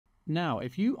Now,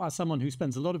 if you are someone who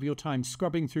spends a lot of your time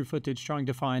scrubbing through footage trying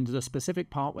to find the specific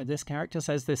part where this character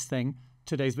says this thing,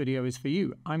 today's video is for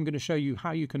you. I'm going to show you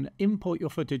how you can import your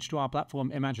footage to our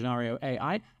platform Imaginario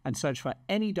AI and search for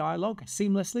any dialogue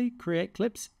seamlessly, create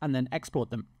clips, and then export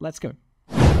them. Let's go.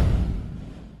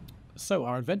 So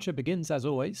our adventure begins, as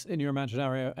always, in your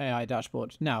Imaginario AI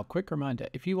dashboard. Now, quick reminder,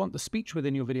 if you want the speech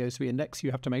within your videos to be indexed,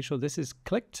 you have to make sure this is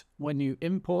clicked when you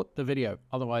import the video.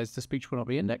 Otherwise, the speech will not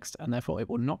be indexed, and therefore it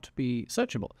will not be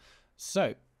searchable.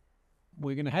 So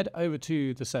we're going to head over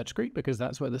to the search screen because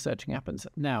that's where the searching happens.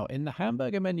 Now, in the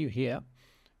hamburger menu here,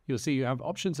 you'll see you have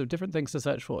options of different things to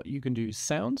search for. You can do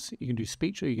sounds, you can do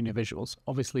speech, or you can do visuals.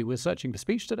 Obviously, we're searching for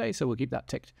speech today, so we'll keep that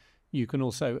ticked. You can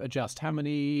also adjust how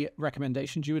many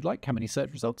recommendations you would like, how many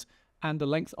search results, and the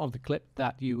length of the clip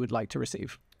that you would like to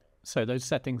receive. So those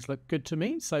settings look good to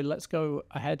me. So let's go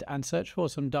ahead and search for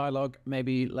some dialogue.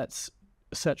 Maybe let's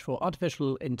search for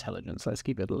artificial intelligence. Let's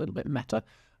keep it a little bit meta,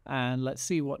 and let's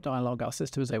see what dialogue our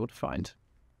system is able to find.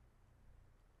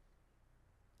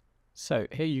 So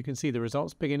here you can see the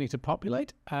results beginning to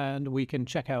populate, and we can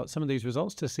check out some of these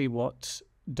results to see what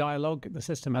dialogue the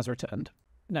system has returned.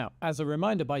 Now, as a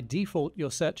reminder, by default, your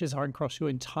searches are across your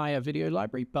entire video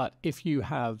library, but if you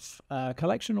have a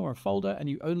collection or a folder and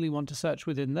you only want to search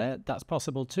within there, that's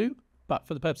possible too. But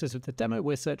for the purposes of the demo,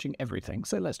 we're searching everything.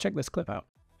 So let's check this clip out.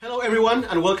 Hello everyone,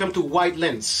 and welcome to White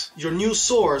Lens, your new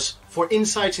source for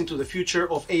insights into the future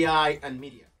of AI and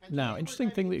media. Now,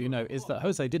 interesting thing that you know is that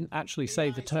Jose didn't actually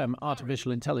say the term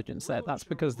artificial intelligence there. That's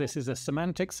because this is a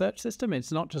semantic search system.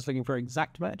 It's not just looking for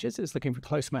exact matches, it's looking for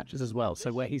close matches as well.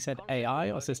 So where he said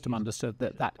AI, our system understood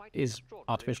that that is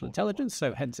artificial intelligence,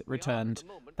 so hence it returned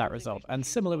that result. And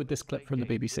similar with this clip from the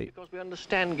BBC. Because we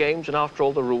understand games, and after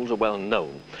all, the rules are well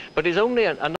known. But it's only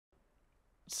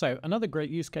So another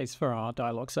great use case for our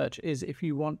dialogue search is if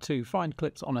you want to find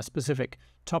clips on a specific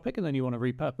topic and then you want to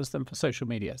repurpose them for social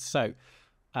media. So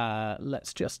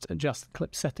let's just adjust the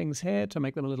clip settings here to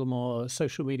make them a little more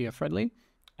social media friendly.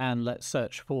 And let's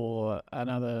search for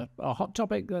a hot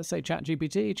topic. Let's say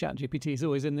ChatGPT. ChatGPT is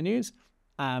always in the news.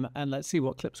 And let's see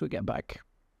what clips we get back.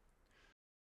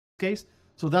 Case.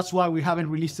 So that's why we haven't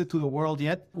released it to the world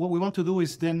yet. What we want to do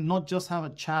is then not just have a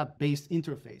chat-based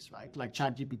interface, right? Like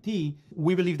ChatGPT.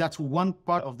 We believe that's one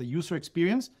part of the user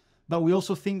experience. But we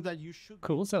also think that you should...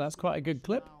 Cool, so that's quite a good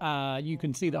clip. You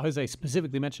can see that Jose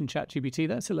specifically mentioned ChatGPT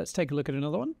there, so let's take a look at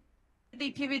another one. They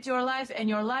pivot your life and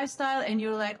your lifestyle, and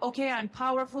you're like, okay, I'm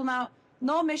powerful now.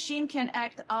 No machine can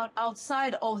act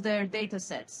outside of their data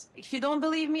sets. If you don't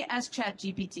believe me, ask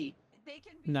ChatGPT.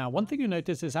 Now, one thing you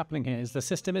notice is happening here is the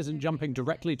system isn't jumping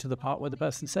directly to the part where the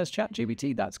person says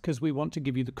ChatGPT. That's because we want to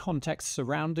give you the context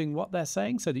surrounding what they're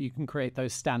saying so that you can create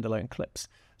those standalone clips.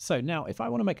 So now if I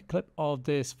want to make a clip of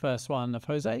this first one of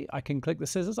Jose, I can click the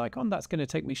scissors icon. That's going to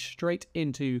take me straight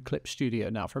into Clip Studio.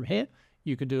 Now from here,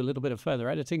 you can do a little bit of further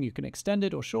editing. You can extend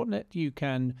it or shorten it. You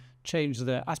can change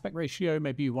the aspect ratio.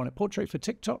 Maybe you want a portrait for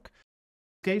TikTok.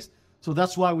 Case. So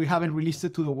that's why we haven't released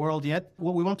it to the world yet.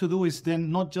 What we want to do is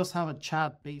then not just have a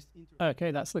chat-based interface. Okay,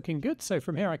 that's looking good. So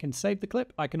from here, I can save the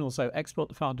clip. I can also export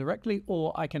the file directly,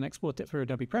 or I can export it for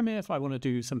Adobe Premiere if I want to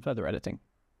do some further editing.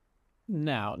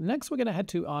 Now, next we're going to head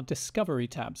to our Discovery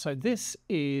tab. So this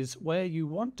is where you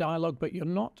want dialogue, but you're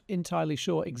not entirely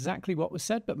sure exactly what was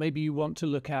said, but maybe you want to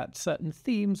look at certain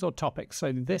themes or topics.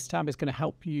 So this tab is going to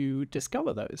help you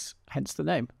discover those, hence the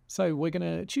name. So we're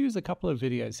going to choose a couple of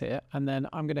videos here, and then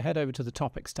I'm going to head over to the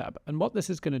Topics tab. And what this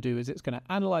is going to do is it's going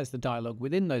to analyze the dialogue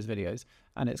within those videos,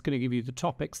 and it's going to give you the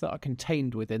topics that are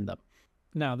contained within them.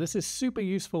 Now, this is super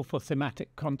useful for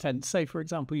thematic content. Say, for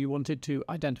example, you wanted to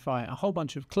identify a whole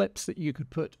bunch of clips that you could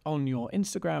put on your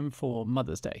Instagram for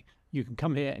Mother's Day. You can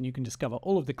come here and you can discover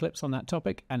all of the clips on that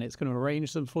topic, and it's going to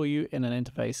arrange them for you in an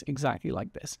interface exactly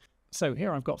like this. So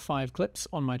here I've got 5 clips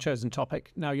on my chosen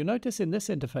topic. Now you'll notice in this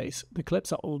interface, the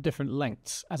clips are all different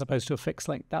lengths as opposed to a fixed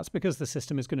length. That's because the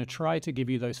system is going to try to give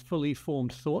you those fully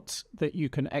formed thoughts that you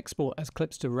can export as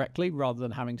clips directly rather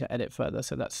than having to edit further.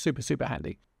 So that's super, super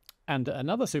handy. And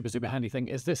another super, super handy thing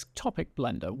is this topic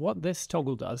blender. What this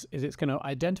toggle does is it's going to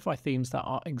identify themes that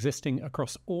are existing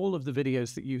across all of the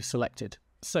videos that you've selected.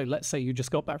 So let's say you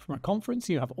just got back from a conference,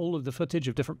 you have all of the footage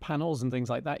of different panels and things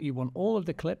like that. You want all of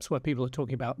the clips where people are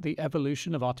talking about the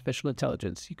evolution of artificial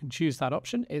intelligence. You can choose that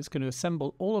option. It's going to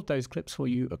assemble all of those clips for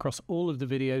you across all of the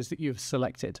videos that you've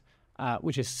selected,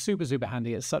 which is super, super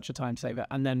handy. It's such a time saver.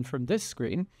 And then from this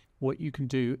screen, what you can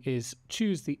do is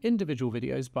choose the individual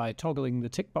videos by toggling the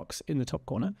tick box in the top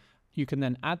corner. You can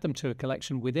then add them to a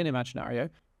collection within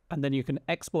Imaginario. And then you can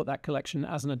export that collection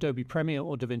as an Adobe Premiere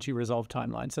or DaVinci Resolve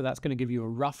timeline. So that's going to give you a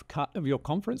rough cut of your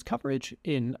conference coverage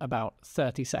in about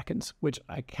 30 seconds, which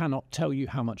I cannot tell you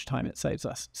how much time it saves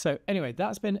us. So anyway,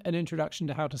 that's been an introduction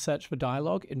to how to search for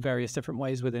dialogue in various different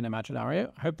ways within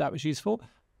Imaginario. I hope that was useful.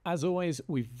 As always,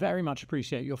 we very much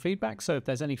appreciate your feedback. So if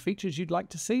there's any features you'd like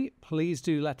to see, please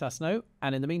do let us know.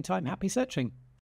 And in the meantime, happy searching.